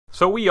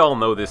So we all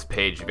know this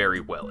page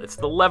very well. It's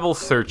the level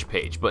search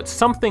page, but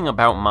something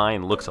about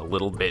mine looks a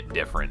little bit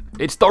different.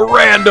 It's the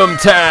random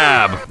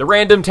tab! The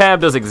random tab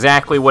does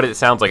exactly what it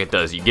sounds like it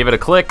does. You give it a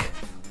click,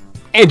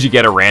 and you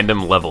get a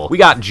random level. We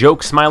got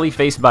Joke Smiley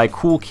Face by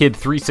Cool Kid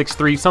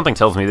 363. Something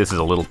tells me this is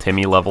a little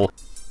Timmy level.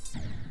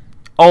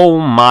 Oh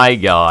my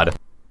god.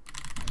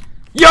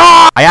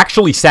 Yeah! I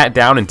actually sat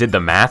down and did the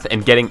math,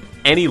 and getting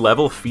any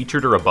level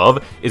featured or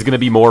above is going to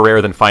be more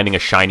rare than finding a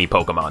shiny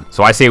Pokemon.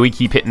 So I say we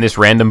keep hitting this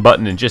random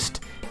button and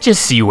just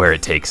see where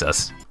it takes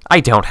us. I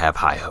don't have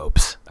high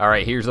hopes.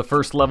 Alright, here's the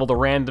first level the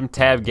random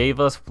tab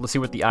gave us. Let's see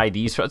what the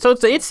ID's for. So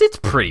it's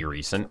pretty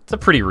recent. It's a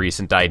pretty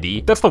recent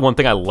ID. That's the one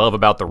thing I love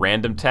about the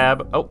random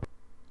tab. Oh.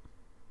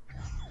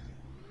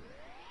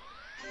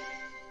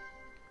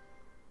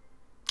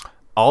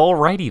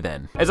 Alrighty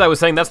then. As I was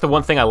saying, that's the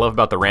one thing I love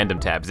about the random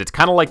tabs. It's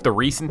kind of like the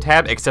recent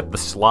tab, except the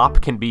slop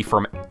can be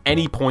from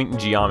any point in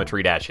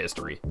Geometry Dash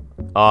history.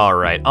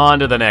 Alright, on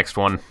to the next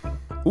one.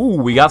 Ooh,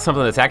 we got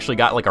something that's actually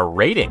got like a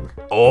rating.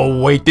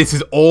 Oh wait, this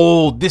is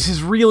old. This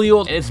is really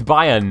old. It's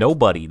by a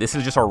nobody. This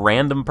is just a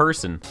random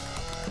person.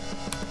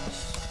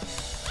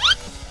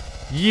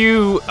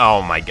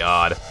 Oh my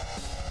god.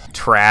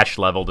 Trash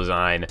level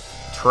design.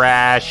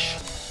 Trash.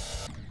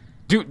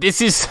 Dude, the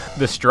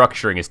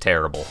structuring is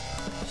terrible.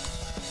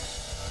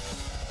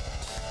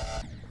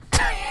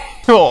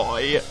 Oh,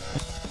 yeah.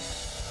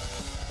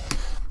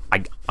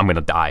 I'm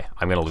gonna die.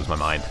 I'm gonna lose my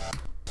mind.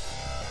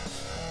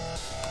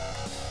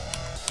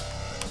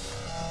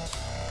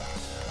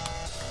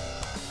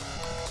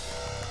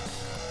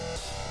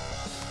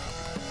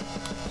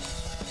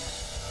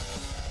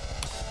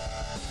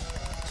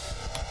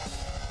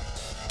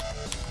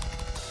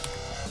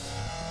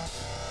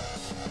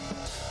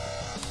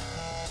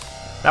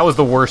 That was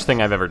the worst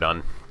thing I've ever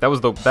done. That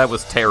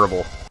was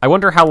terrible. I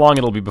wonder how long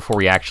it'll be before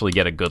we actually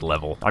get a good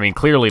level. I mean,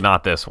 clearly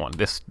not this one.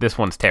 This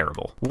one's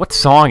terrible. What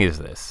song is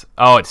this?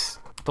 Oh, it's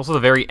also the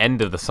very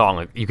end of the song.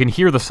 Like, you can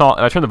hear the song. If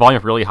I turn the volume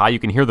up really high, you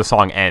can hear the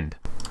song end.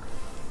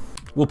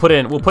 We'll put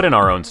in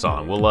our own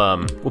song.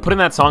 We'll put in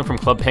that song from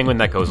Club Penguin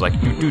that goes like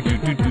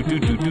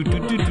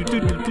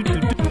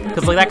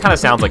because like that kind of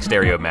sounds like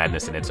Stereo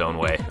Madness in its own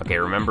way. Okay,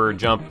 remember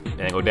jump and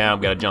then go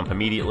down. Gotta jump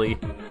immediately.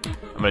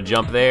 I'm gonna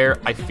jump there.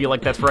 I feel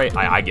like that's right.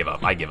 I give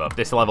up. I give up.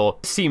 This level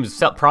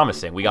seems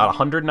promising. We got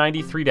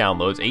 193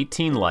 downloads,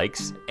 18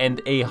 likes,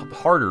 and a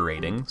harder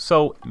rating.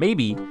 So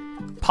maybe,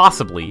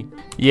 possibly,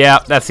 yeah,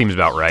 that seems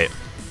about right.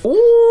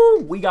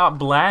 Ooh, we got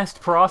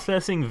Blast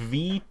Processing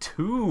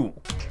V2.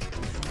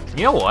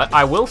 You know what?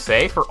 I will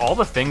say, for all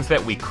the things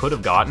that we could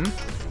have gotten,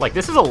 like,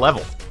 this is a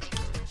level.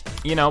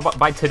 You know,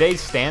 by today's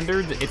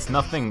standards, it's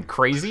nothing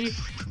crazy,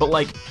 but,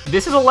 like,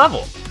 this is a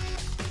level.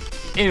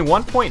 In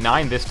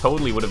 1.9, this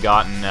totally would have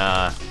gotten,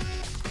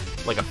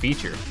 like, a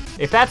feature.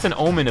 If that's an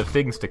omen of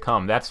things to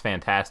come, that's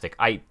fantastic.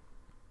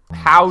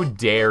 How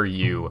dare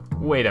you?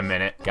 Wait a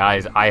minute.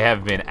 Guys, I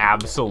have been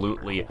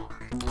absolutely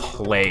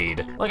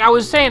played. Like, I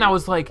was saying, I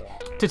was like,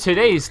 to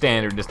today's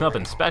standard, it's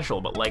nothing special,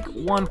 but, like,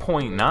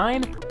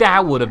 1.9,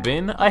 that would have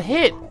been a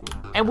hit.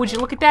 And would you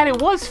look at that, it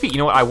was You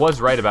know what, I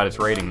was right about its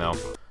rating, though.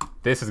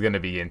 This is gonna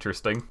be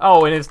interesting.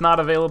 Oh, and it's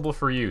not available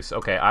for use.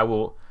 Okay, I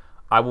will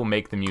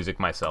make the music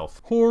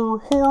myself.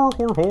 Q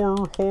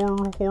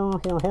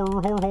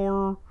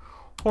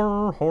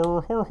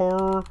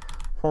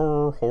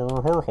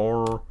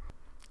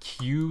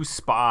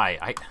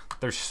Spy.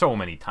 There's so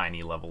many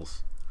tiny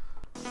levels.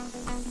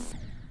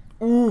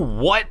 Ooh,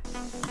 what?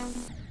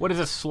 What is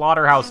a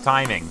slaughterhouse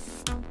timing?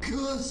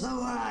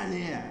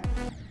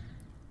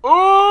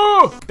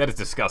 Oh! That is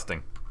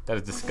disgusting. That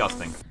is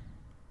disgusting.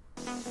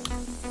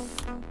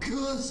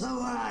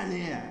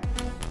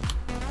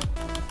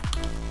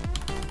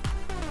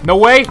 No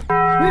way!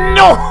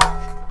 No!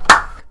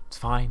 It's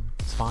fine.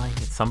 It's fine.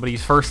 It's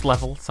somebody's first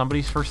level.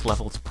 Somebody's first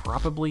level. It's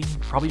probably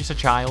just a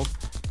child.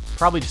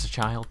 Probably just a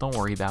child. Don't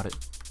worry about it.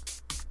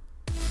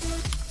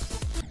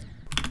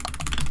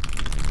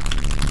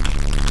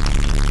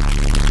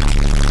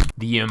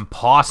 The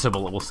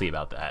impossible. We'll see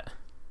about that.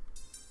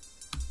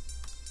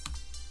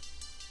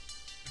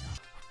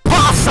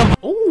 Possible!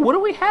 Oh, what do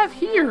we have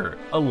here?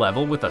 A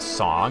level with a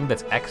song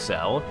that's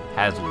XL,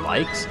 has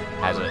likes,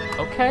 has a...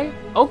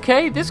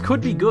 Okay, this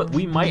could be good.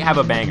 We might have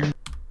a banger.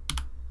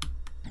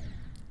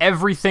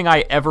 Everything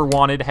I ever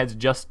wanted has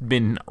just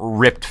been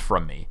ripped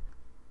from me.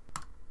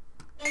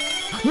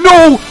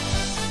 No!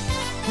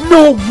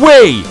 No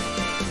way!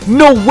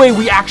 No way,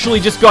 we actually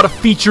just got a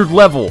featured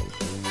level.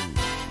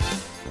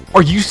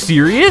 Are you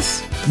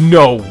serious?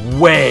 No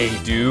way,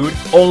 dude.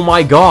 Oh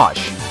my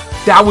gosh.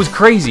 That was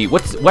crazy.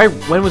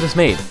 When was this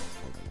made?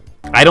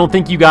 I don't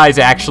think you guys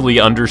actually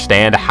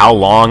understand how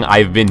long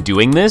I've been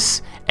doing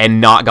this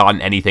and not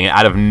gotten anything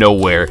out of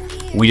nowhere.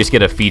 We just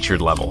get a featured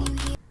level.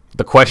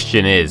 The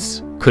question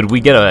is, could we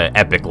get an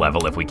epic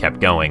level if we kept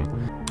going?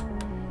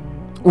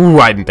 Ooh,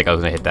 I didn't think I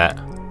was gonna hit that.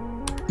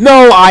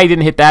 No, I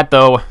didn't hit that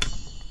though.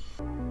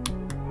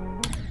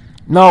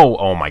 No,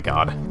 oh my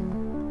god.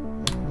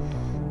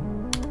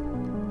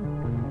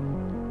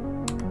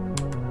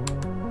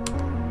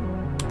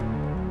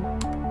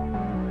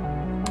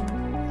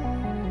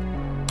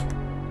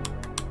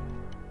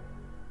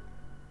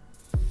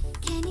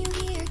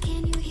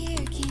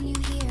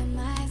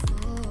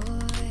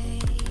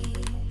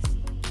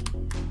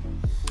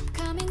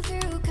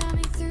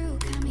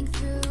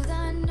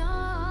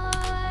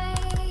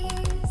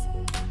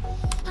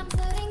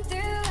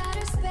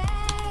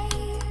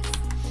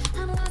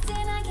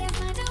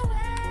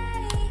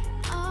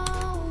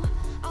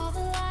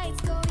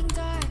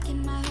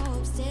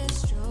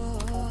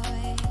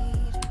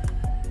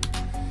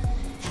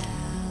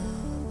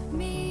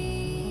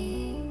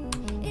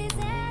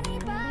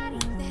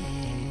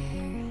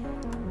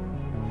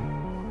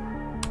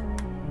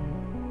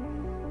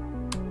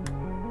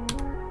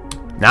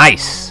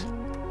 Nice.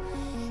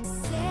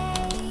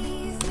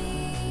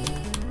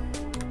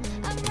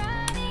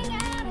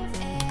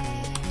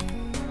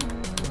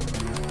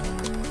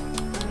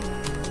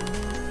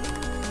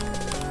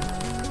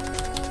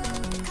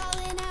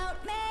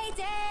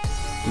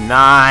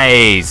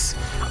 Nice.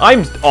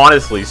 I'm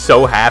honestly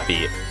so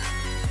happy.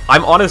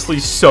 I'm honestly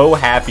so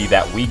happy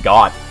that we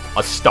got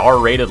a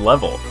star-rated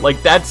level.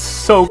 Like, that's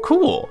so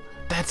cool.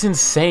 That's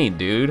insane,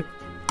 dude.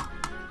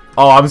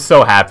 Oh, I'm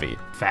so happy.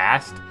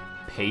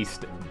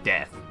 Fast-paced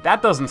death.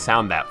 That doesn't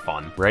sound that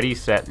fun. Ready,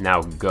 set,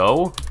 now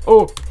go.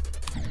 Oh.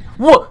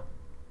 What?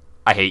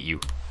 I hate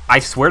you. I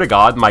swear to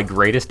God, my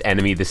greatest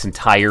enemy this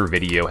entire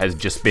video has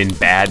just been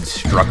bad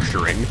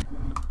structuring.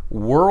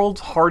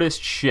 World's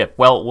hardest ship.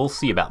 Well, we'll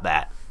see about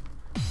that.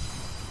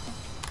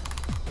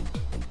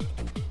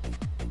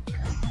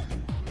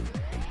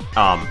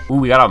 Ooh,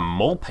 we got a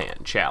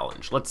Mulpan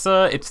challenge. Let's,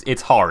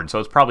 it's hard, so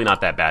it's probably not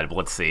that bad, but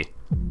let's see.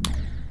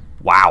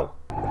 Wow.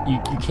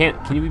 You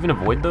can't, can you even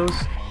avoid those?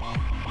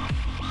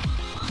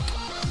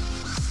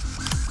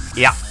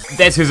 Yeah,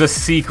 this is a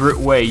secret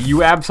way.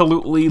 You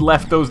absolutely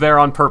left those there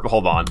on purpose.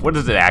 Hold on, what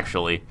is it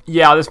actually?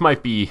 Yeah, this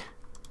might be,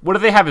 what do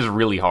they have is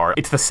really hard.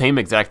 It's the same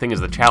exact thing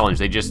as the challenge.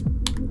 They just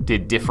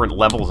did different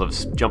levels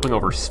of jumping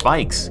over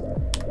spikes.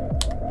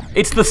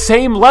 It's the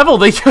same level.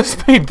 They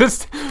just made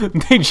this.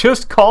 They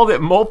just called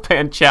it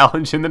Mulpan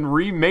Challenge and then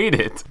remade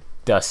it.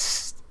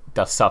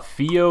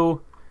 Desafio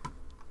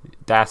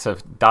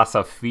Desfiante?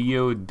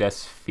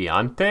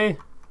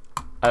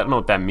 I don't know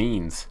what that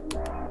means.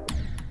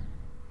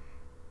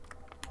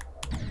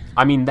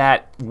 I mean,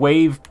 that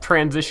wave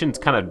transition's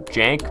kind of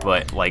jank,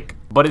 but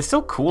it's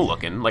still cool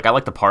looking. Like, I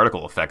like the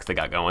particle effects they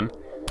got going.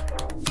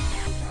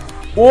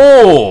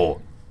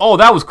 Whoa! Oh,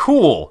 that was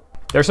cool.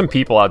 There's some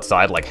people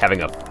outside, like,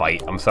 having a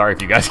fight. I'm sorry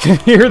if you guys can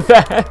hear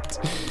that.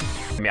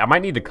 I mean, I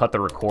might need to cut the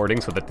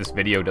recording so that this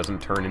video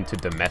doesn't turn into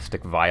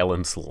domestic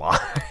violence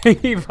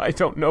live. I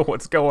don't know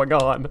what's going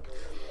on.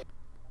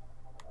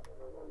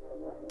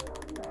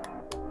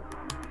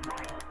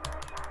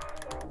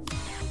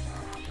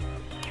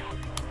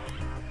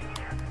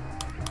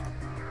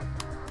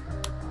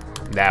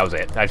 That was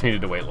it. I just needed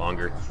to wait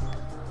longer.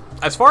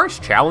 As far as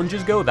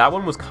challenges go, that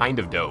one was kind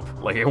of dope.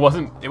 Like, it was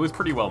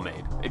pretty well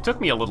made. It took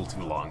me a little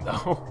too long,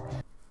 though.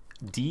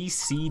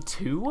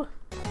 DC2?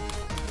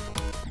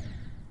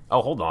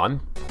 Oh, hold on.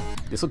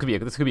 This could be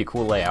a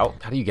cool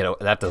layout. How do you get out?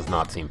 That does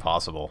not seem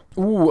possible.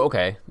 Ooh,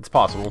 okay. It's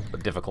possible,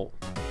 but difficult.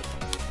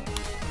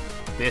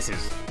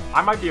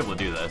 I might be able to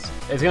do this.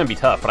 It's gonna be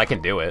tough, but I can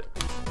do it.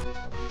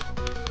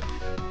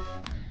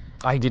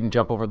 I didn't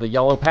jump over the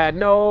yellow pad,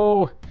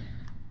 no!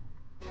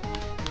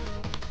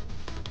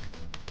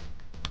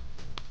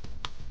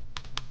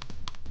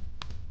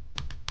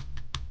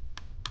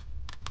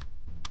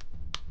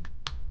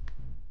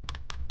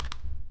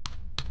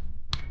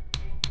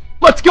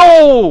 Let's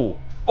go!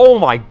 Oh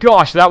my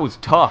gosh, that was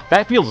tough.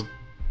 That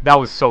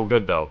was so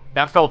good though.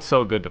 That felt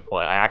so good to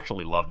play. I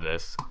actually love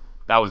this.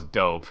 That was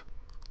dope.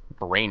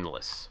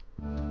 Brainless.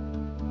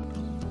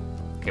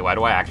 Okay, why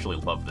do I actually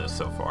love this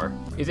so far?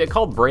 Is it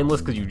called brainless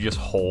because you just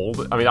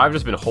hold? I mean, I've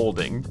just been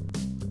holding.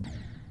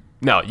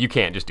 No, you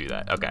can't just do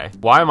that. Okay.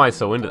 Why am I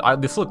so into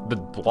the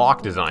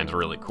block design's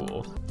really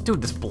cool.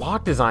 Dude, this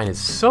block design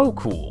is so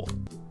cool.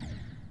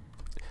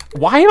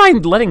 Why am I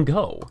letting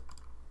go?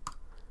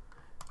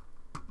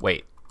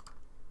 Wait.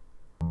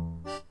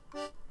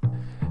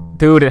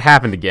 Dude, it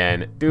happened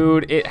again.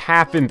 Dude, it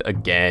happened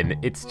again.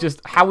 It's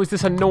just, how is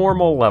this a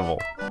normal level?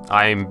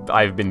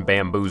 I've been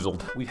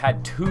bamboozled. We've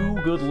had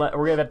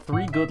we've had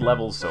 3 good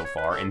levels so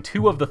far, and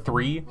 2 of the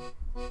 3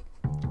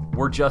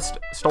 were just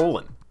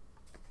stolen.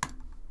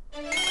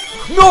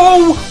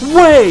 No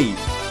way!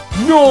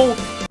 No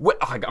way!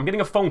 Oh, I'm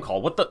getting a phone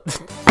call. What the?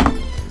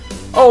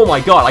 Oh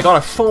my god, I got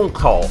a phone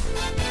call.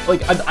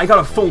 Like, I got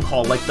a phone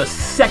call, like, the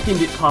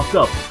second it popped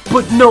up.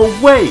 But no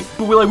way!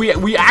 But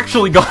we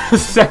actually got a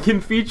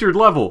second featured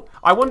level.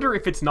 I wonder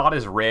if it's not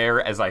as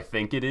rare as I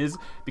think it is,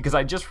 because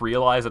I just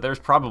realized that there's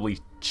probably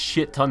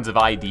shit tons of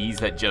IDs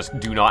that just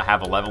do not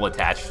have a level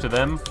attached to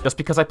them. Just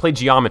because I play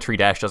Geometry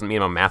Dash doesn't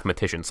mean I'm a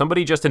mathematician.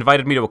 Somebody just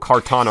invited me to a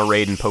Kartana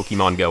raid in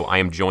Pokemon Go. I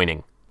am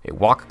joining. Hey,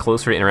 walk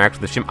closer to interact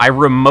with the ship. I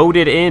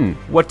remoted in.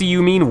 What do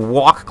you mean,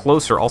 walk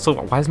closer?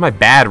 Also, why is my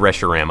bad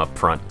Reshiram up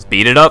front?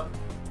 Speed it up.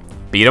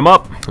 Beat him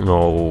up.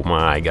 Oh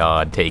my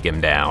god, take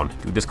him down.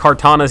 Dude, this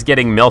Kartana's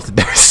getting melted.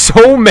 There's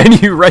so many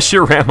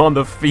Reshiram on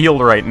the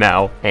field right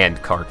now. And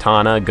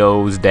Kartana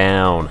goes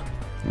down.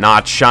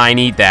 Not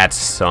shiny, that's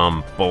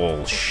some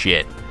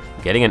bullshit.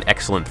 Getting an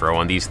excellent throw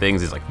on these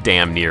things is like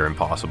damn near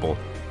impossible.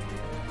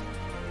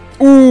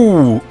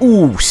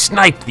 Ooh,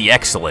 sniped the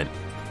excellent.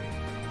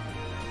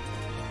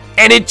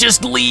 And it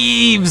just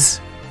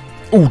leaves.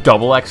 Ooh,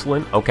 double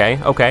excellent.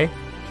 Okay.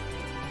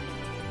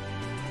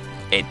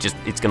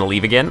 It's gonna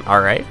leave again.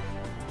 All right.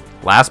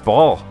 Last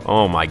ball.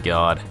 Oh my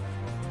god.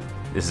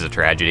 This is a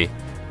tragedy.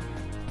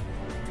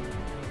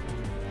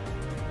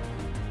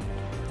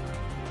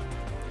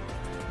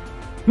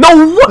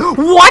 No,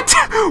 what?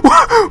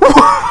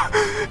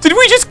 Did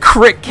we just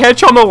crit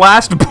catch on the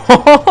last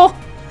ball?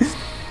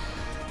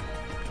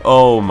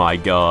 Oh my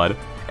god.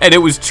 And it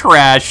was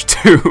trash,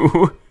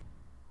 too.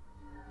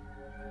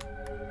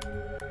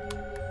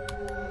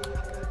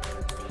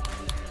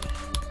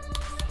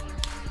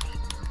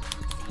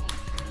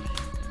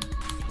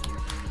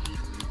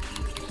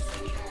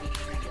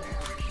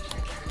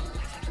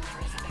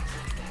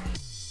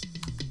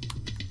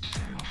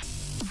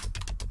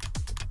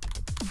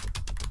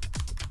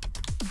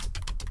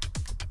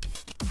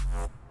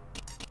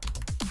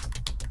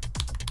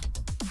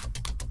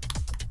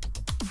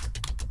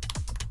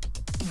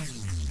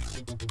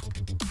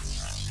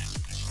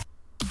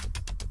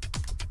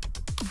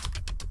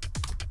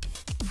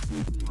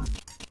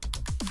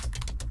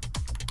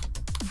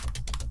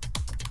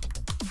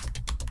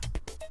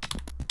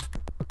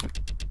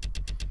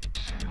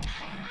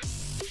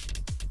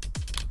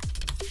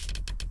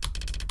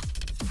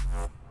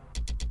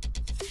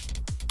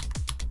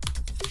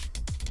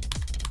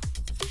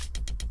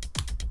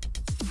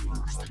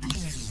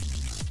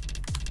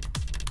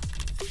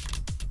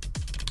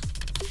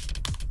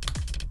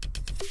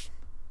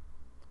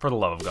 For the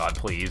love of God,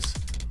 please.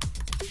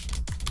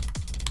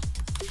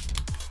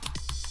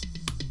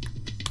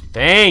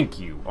 Thank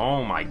you.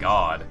 Oh my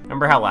god.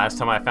 Remember how last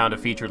time I found a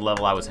featured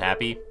level I was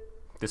happy?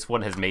 This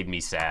one has made me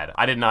sad.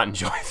 I did not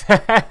enjoy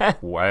that.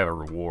 Ooh, I have a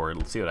reward.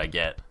 Let's see what I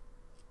get.